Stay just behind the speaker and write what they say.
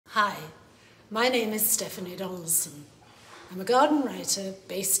Hi, my name is Stephanie Donaldson. I'm a garden writer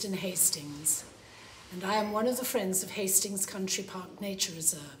based in Hastings, and I am one of the Friends of Hastings Country Park Nature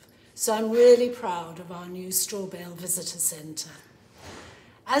Reserve, so I'm really proud of our new straw bale visitor centre.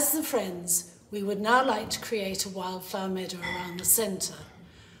 As the Friends, we would now like to create a wildflower meadow around the centre.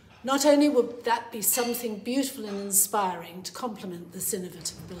 Not only would that be something beautiful and inspiring to complement this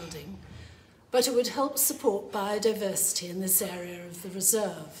innovative building, but it would help support biodiversity in this area of the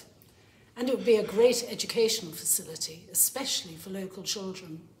reserve. And it would be a great educational facility, especially for local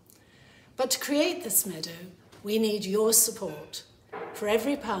children. But to create this meadow, we need your support. For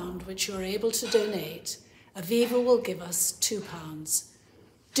every £1 which you're able to donate, Aviva will give us £2.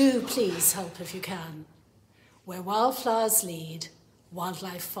 Do please help if you can. Where wildflowers lead,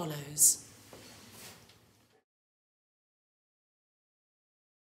 wildlife follows.